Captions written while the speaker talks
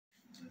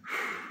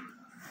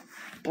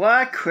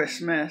Black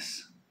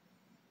Christmas.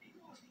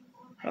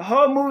 A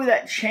horror movie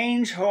that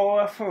changed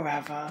horror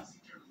forever.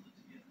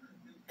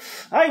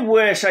 I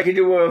wish I could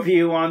do a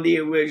review on the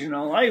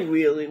original. I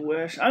really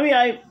wish. I mean,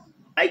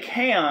 I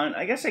can.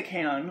 I guess I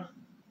can.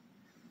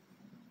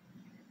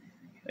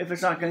 If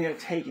it's not going to get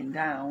taken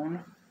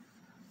down.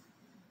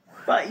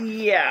 But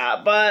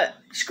yeah, but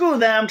screw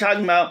that. I'm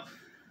talking about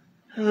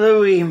the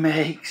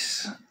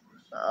remakes.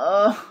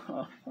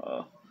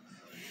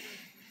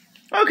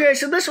 Okay,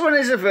 so this one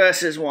is a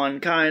versus one,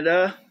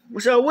 kinda.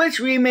 So which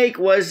remake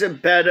was the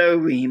better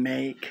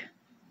remake?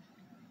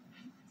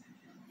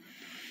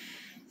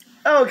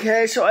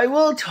 Okay, so I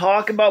will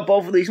talk about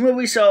both of these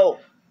movies, so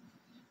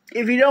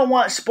if you don't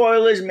want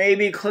spoilers,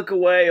 maybe click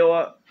away,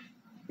 or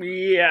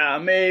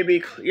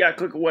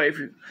click away. If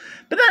you.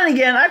 But then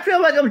again, I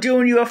feel like I'm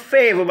doing you a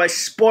favor by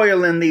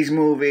spoiling these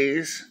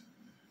movies.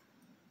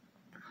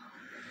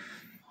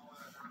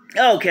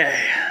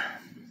 Okay,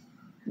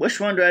 which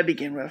one do I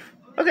begin with?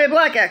 Okay,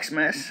 Black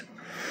Xmas.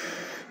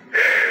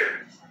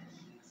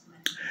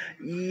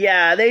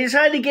 Yeah, they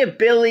decided to give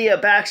Billy a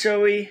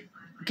backstory.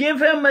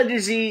 Give him a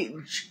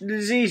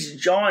disease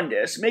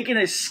jaundice, making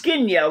his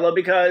skin yellow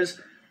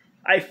because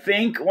I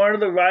think one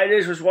of the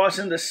writers was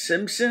watching The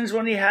Simpsons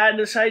when he had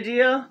this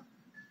idea.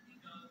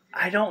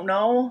 I don't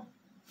know.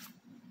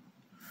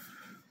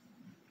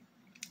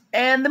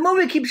 And the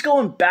movie keeps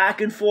going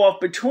back and forth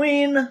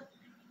between...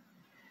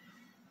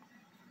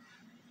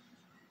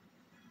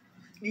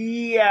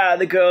 Yeah,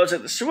 the girls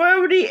at the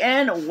sorority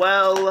and,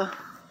 well,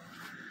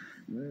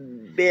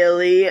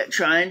 Billy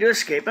trying to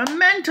escape a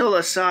mental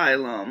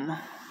asylum.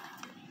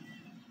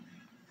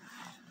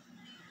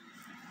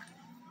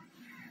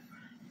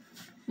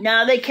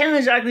 Now, they can't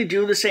exactly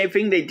do the same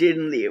thing they did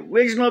in the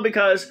original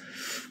because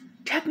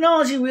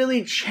technology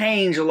really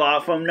changed a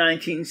lot from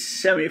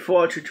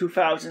 1974 to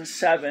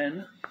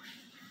 2007.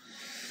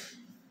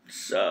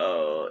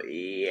 So,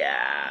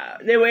 yeah,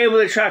 they were able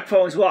to track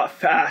phones a lot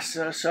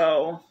faster,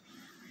 so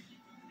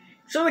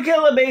the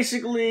killer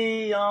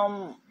basically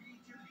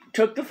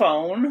took the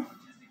phone.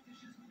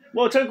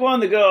 Well, took one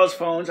of the girls'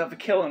 phones after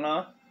killing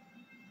her.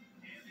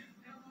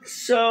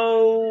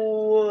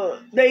 So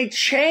they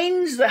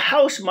changed the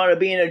house mother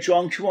being a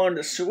drunk to one of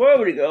the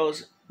sorority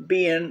girls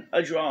being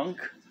a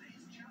drunk.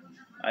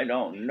 I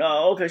don't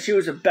know, because she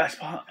was the best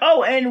part.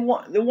 Oh, and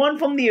the one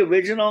from the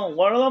original,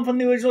 one of them from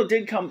the original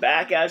did come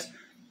back as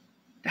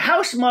the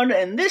house mother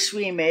in this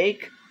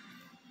remake.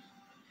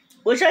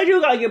 Which I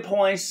do gotta give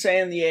points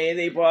saying, yay,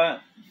 they brought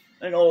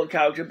an old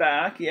character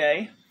back,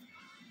 yay.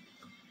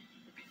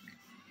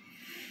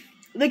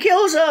 The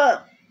kills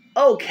are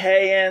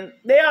okay, and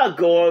they are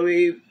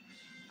gory.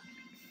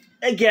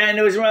 Again,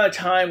 it was around a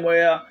time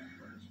where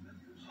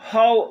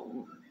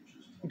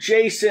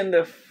Jason,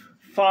 the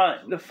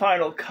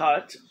final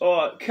cut,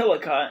 or killer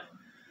cut,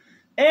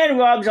 and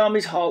Rob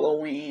Zombie's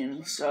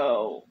Halloween,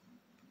 so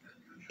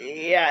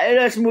yeah, and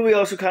this movie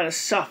also kind of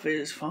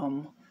suffers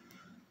from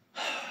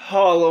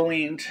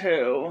Halloween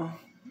too.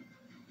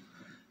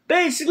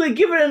 Basically,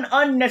 give it an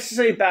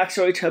unnecessary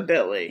backstory to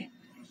Billy.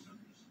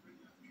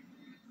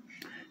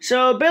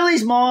 So,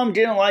 Billy's mom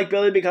didn't like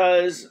Billy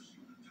because,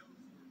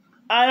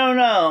 I don't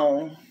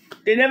know,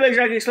 they never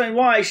exactly explained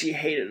why she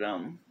hated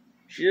him.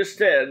 She just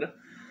did.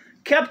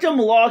 Kept him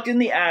locked in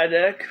the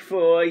attic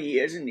for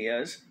years and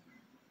years.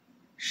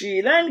 She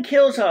then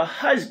kills her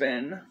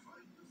husband.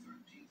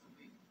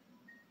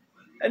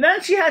 And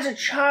then she has a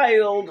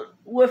child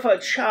with a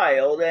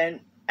child, and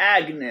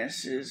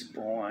Agnes is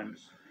born.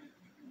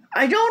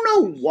 I don't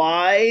know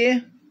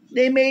why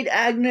they made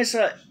Agnes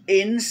an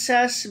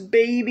incest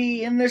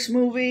baby in this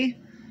movie.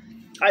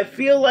 I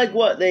feel like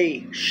what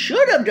they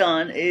should have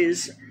done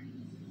is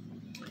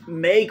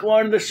make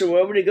one of the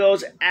sorority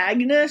girls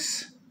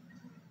Agnes,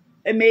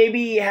 and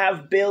maybe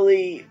have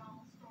Billy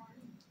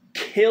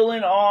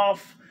killing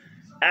off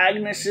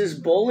Agnes's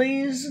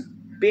bullies,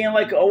 being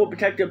like an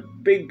overprotective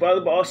big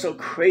brother, but also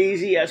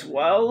crazy as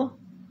well.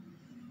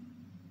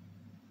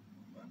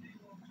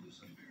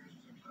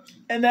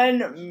 And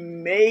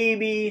then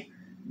maybe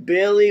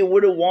Billy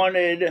would have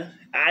wanted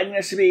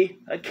Agnes to be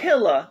a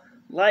killer,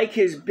 like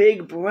his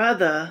big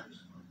brother.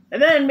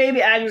 And then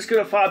maybe Agnes could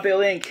have fought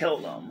Billy and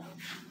killed him.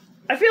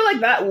 I feel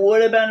like that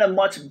would have been a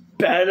much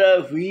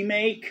better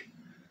remake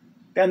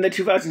than the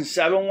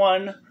 2007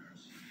 one.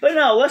 But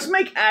no, let's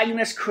make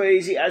Agnes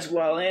crazy as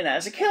well and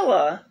as a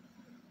killer.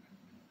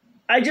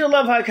 I do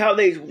love how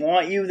they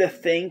want you to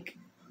think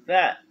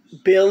that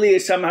Billy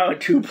is somehow in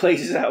two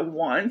places at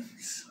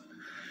once.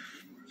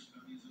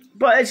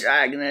 But it's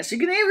Agnes. You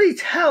can easily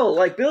tell,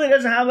 like, Billy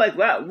doesn't have, like,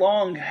 that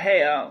long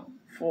hair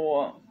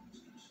for,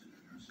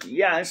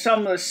 yeah, in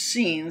some of the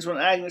scenes when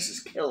Agnes is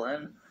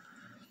killing.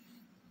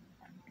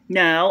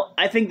 Now,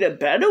 I think the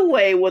better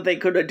way what they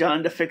could have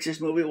done to fix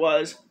this movie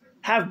was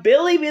have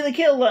Billy be the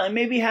killer and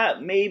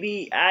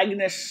maybe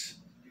Agnes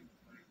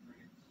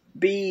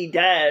be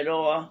dead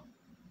or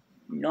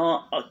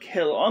not a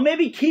killer. Or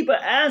maybe keep her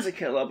as a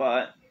killer,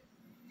 but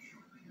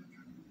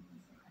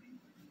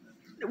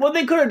what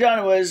they could have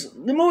done was,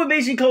 the movie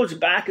basically goes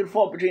back and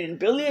forth between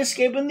Billy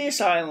escaping the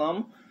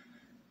asylum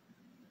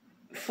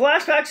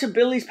flashbacks of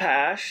Billy's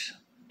past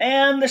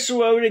and the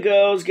sorority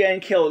girls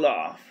getting killed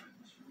off.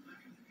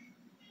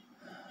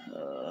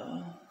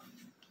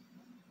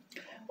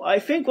 I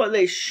think what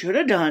they should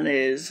have done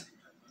is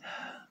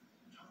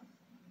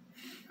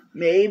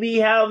maybe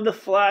have the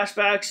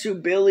flashbacks to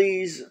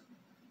Billy's,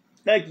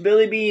 like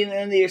Billy being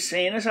in the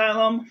insane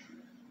asylum.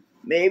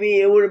 Maybe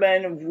it would have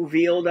been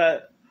revealed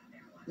that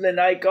the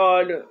night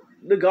guard,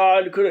 the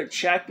guard could have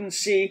checked and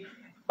see,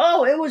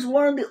 oh, it was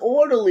one of the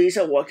orderlies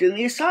that worked in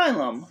the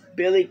asylum.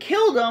 Billy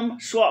killed him,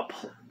 so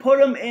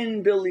put him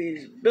in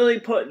Billy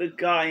put the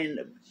guy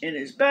in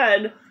his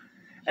bed,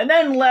 and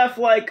then left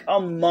like a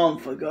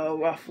month ago,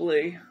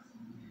 roughly.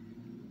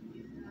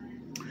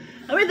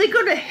 I mean, they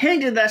could have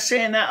hinted that,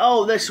 saying that,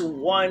 oh, this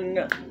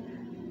one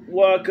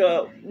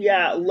worker,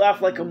 yeah,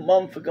 left like a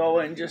month ago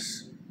and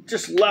just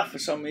left for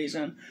some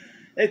reason.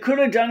 They could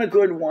have done a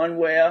good one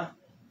where,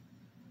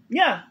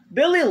 yeah,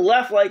 Billy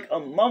left like a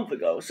month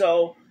ago.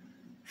 So,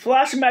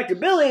 flashing back to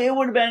Billy, it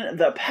would have been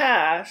the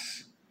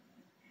past.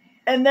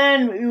 And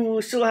then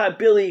you still have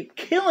Billy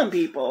killing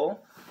people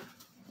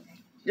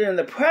in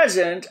the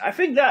present. I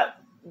think that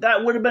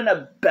would have been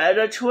a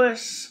better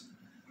twist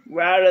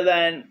rather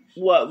than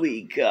what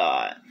we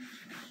got.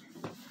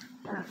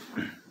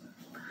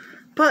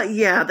 But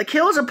yeah, the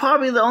kills are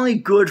probably the only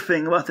good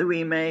thing about the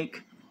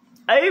remake.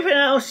 Everything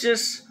else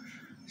just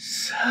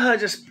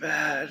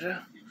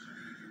bad.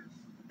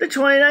 The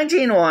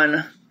 2019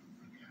 one.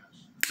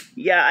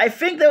 Yeah, I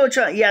think they were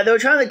trying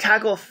to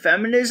tackle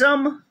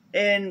feminism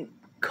in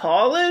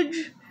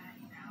college.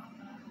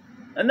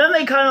 And then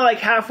they kind of like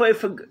halfway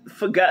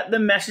forget the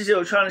message they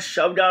were trying to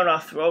shove down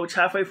our throats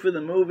halfway through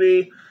the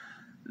movie.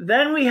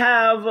 Then we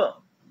have,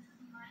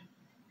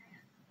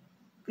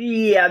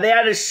 yeah, they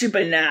added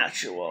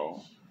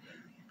supernatural.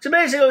 So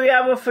basically we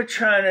have a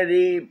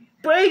fraternity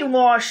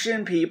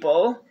brainwashing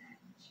people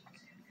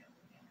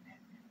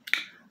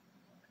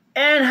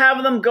and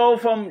having them go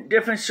from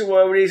different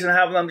sororities and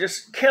having them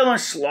just kill and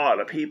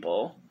slaughter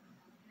people.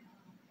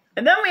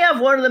 And then we have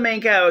one of the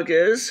main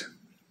characters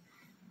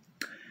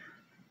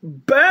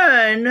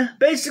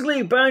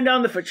basically burn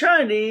down the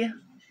fraternity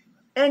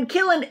and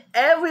killing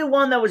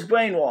everyone that was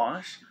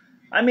brainwashed.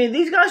 I mean,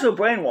 these guys were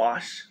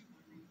brainwashed.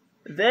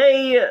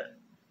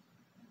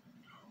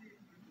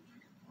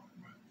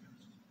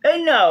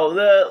 And no,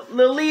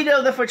 the leader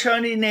of the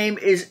fraternity name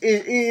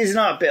is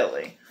not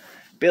Billy.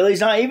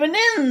 Billy's not even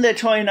in the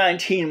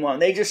 2019 one.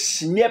 They just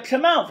snipped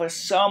him out for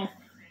some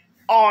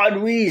odd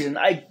reason.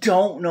 I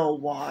don't know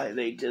why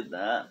they did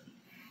that.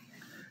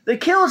 The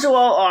kills are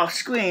all off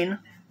screen.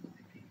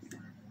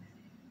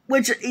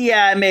 Which,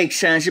 yeah, it makes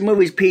sense. The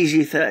movie's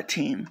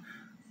PG-13.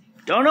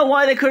 Don't know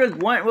why they could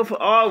have went with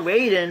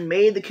R-rated and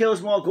made the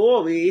kills more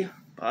gory,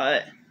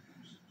 but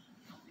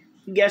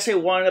I guess they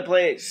wanted to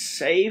play it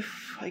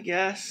safe, I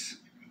guess.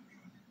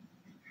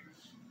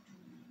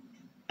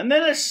 And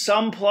then there's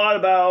some plot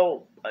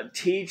about a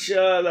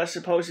teacher that's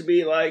supposed to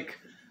be like,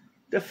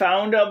 the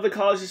founder of the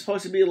college is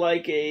supposed to be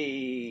like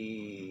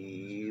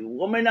a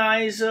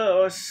womanizer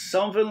or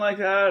something like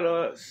that,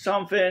 or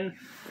something.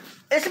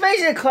 It's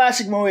basically a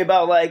classic movie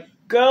about, like,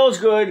 girls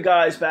good,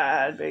 guys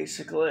bad,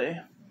 basically.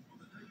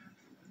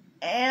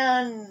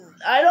 And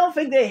I don't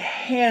think they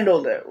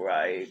handled it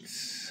right.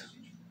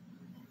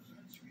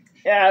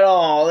 At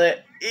all.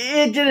 It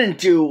didn't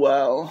do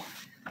well.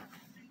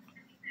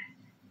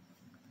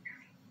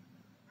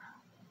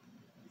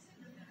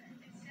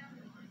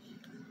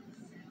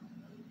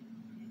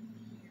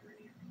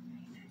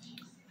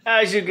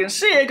 As you can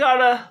see, it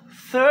got a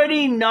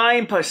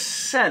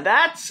 39%.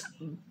 That's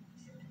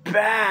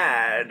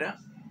bad.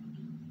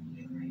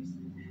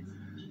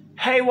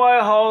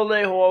 Haywire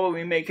Holiday Horror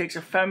Remake takes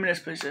a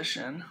feminist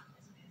position.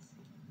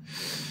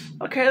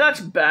 Okay,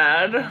 that's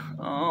bad.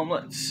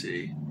 Let's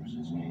see.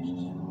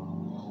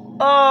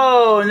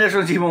 Oh, and this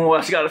one's even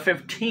worse. It got a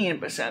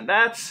 15%.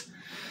 That's...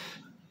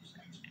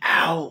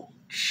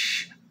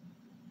 ouch.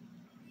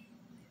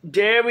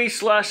 Dairy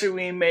Slasher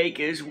Remake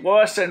is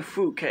worse than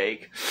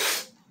Fruitcake.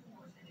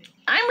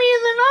 I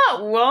mean, they're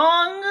not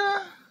wrong.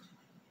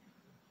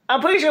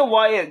 I'm pretty sure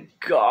why it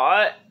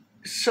got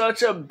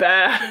such a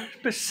bad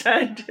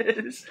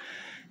percentage.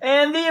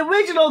 And the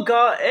original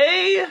got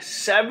a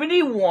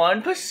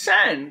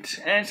 71%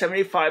 and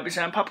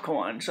 75%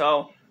 popcorn.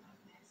 So,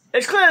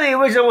 it's clear the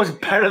original was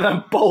better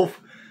than both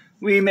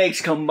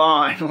remakes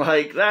combined.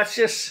 Like, that's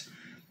just...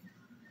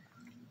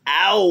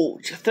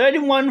 ouch.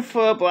 31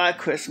 for Black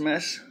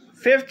Christmas.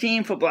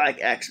 15 for Black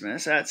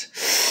Xmas.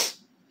 That's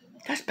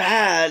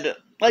bad.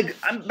 Like,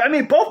 I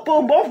mean, both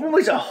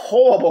movies are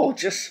horrible.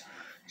 Just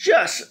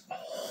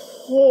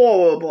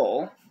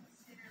horrible.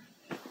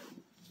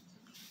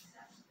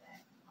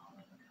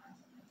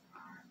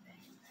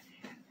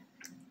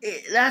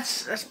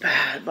 That's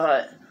bad,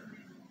 but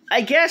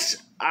I guess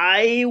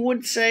I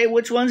would say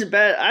which one's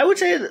better. I would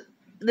say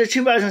the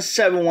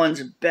 2007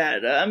 one's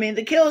better. I mean,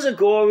 the kills are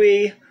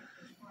gory.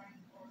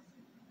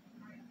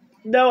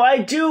 Though I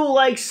do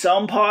like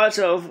some parts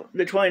of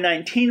the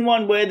 2019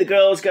 one where the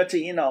girls got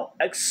to,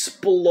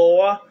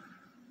 explore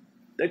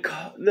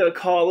the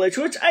college,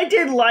 which I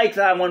did like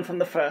that one from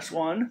the first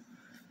one.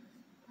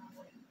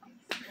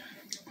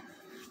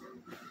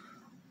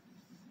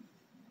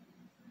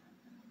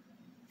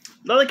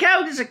 Though the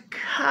characters are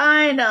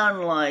kind of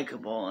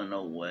unlikable in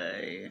a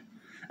way.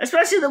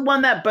 Especially the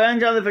one that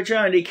burns down the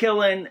fraternity,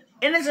 killing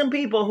innocent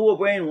people who were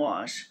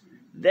brainwashed.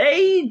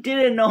 They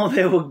didn't know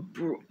they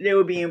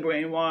were being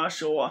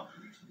brainwashed, or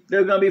they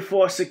were going to be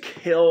forced to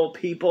kill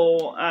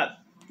people at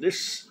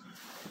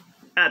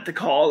the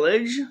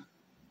college.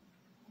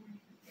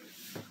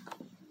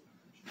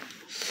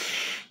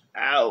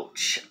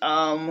 Ouch.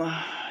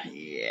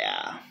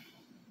 Yeah.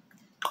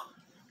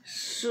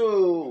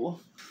 So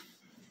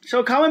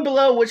comment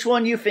below which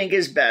one you think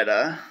is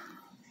better.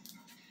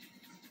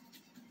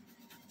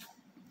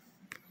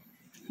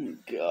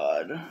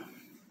 God.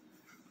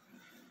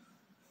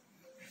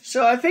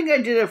 So I think I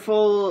did a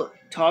full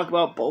talk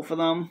about both of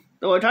them.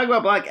 Though I talked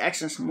about Black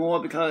Xmas more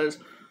because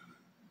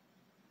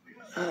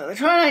the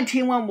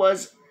 2019 one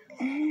was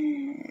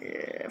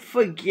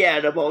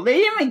forgettable. They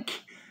didn't even...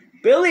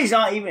 Billy's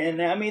not even in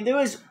there. I mean, there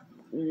was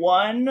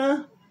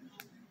one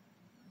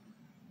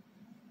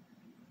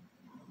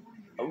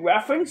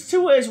reference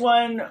to it is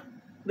when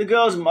the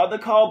girl's mother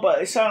called,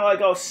 but it sounded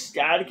like all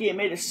staticky. It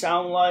made it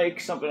sound like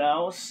something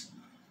else.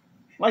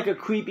 Like a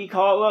creepy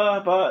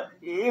caller, but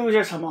it was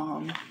just her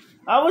mom.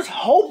 I was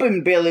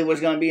hoping Billy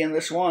was going to be in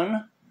this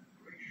one.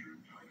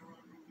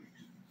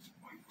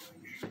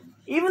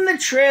 Even the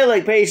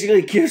trailer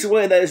basically gives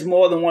away that there's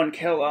more than one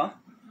killer.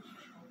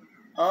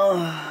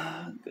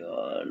 Oh,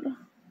 God.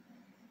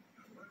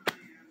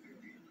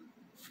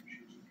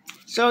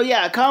 So,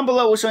 yeah, comment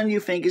below which one you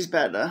think is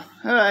better.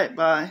 Alright,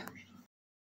 bye.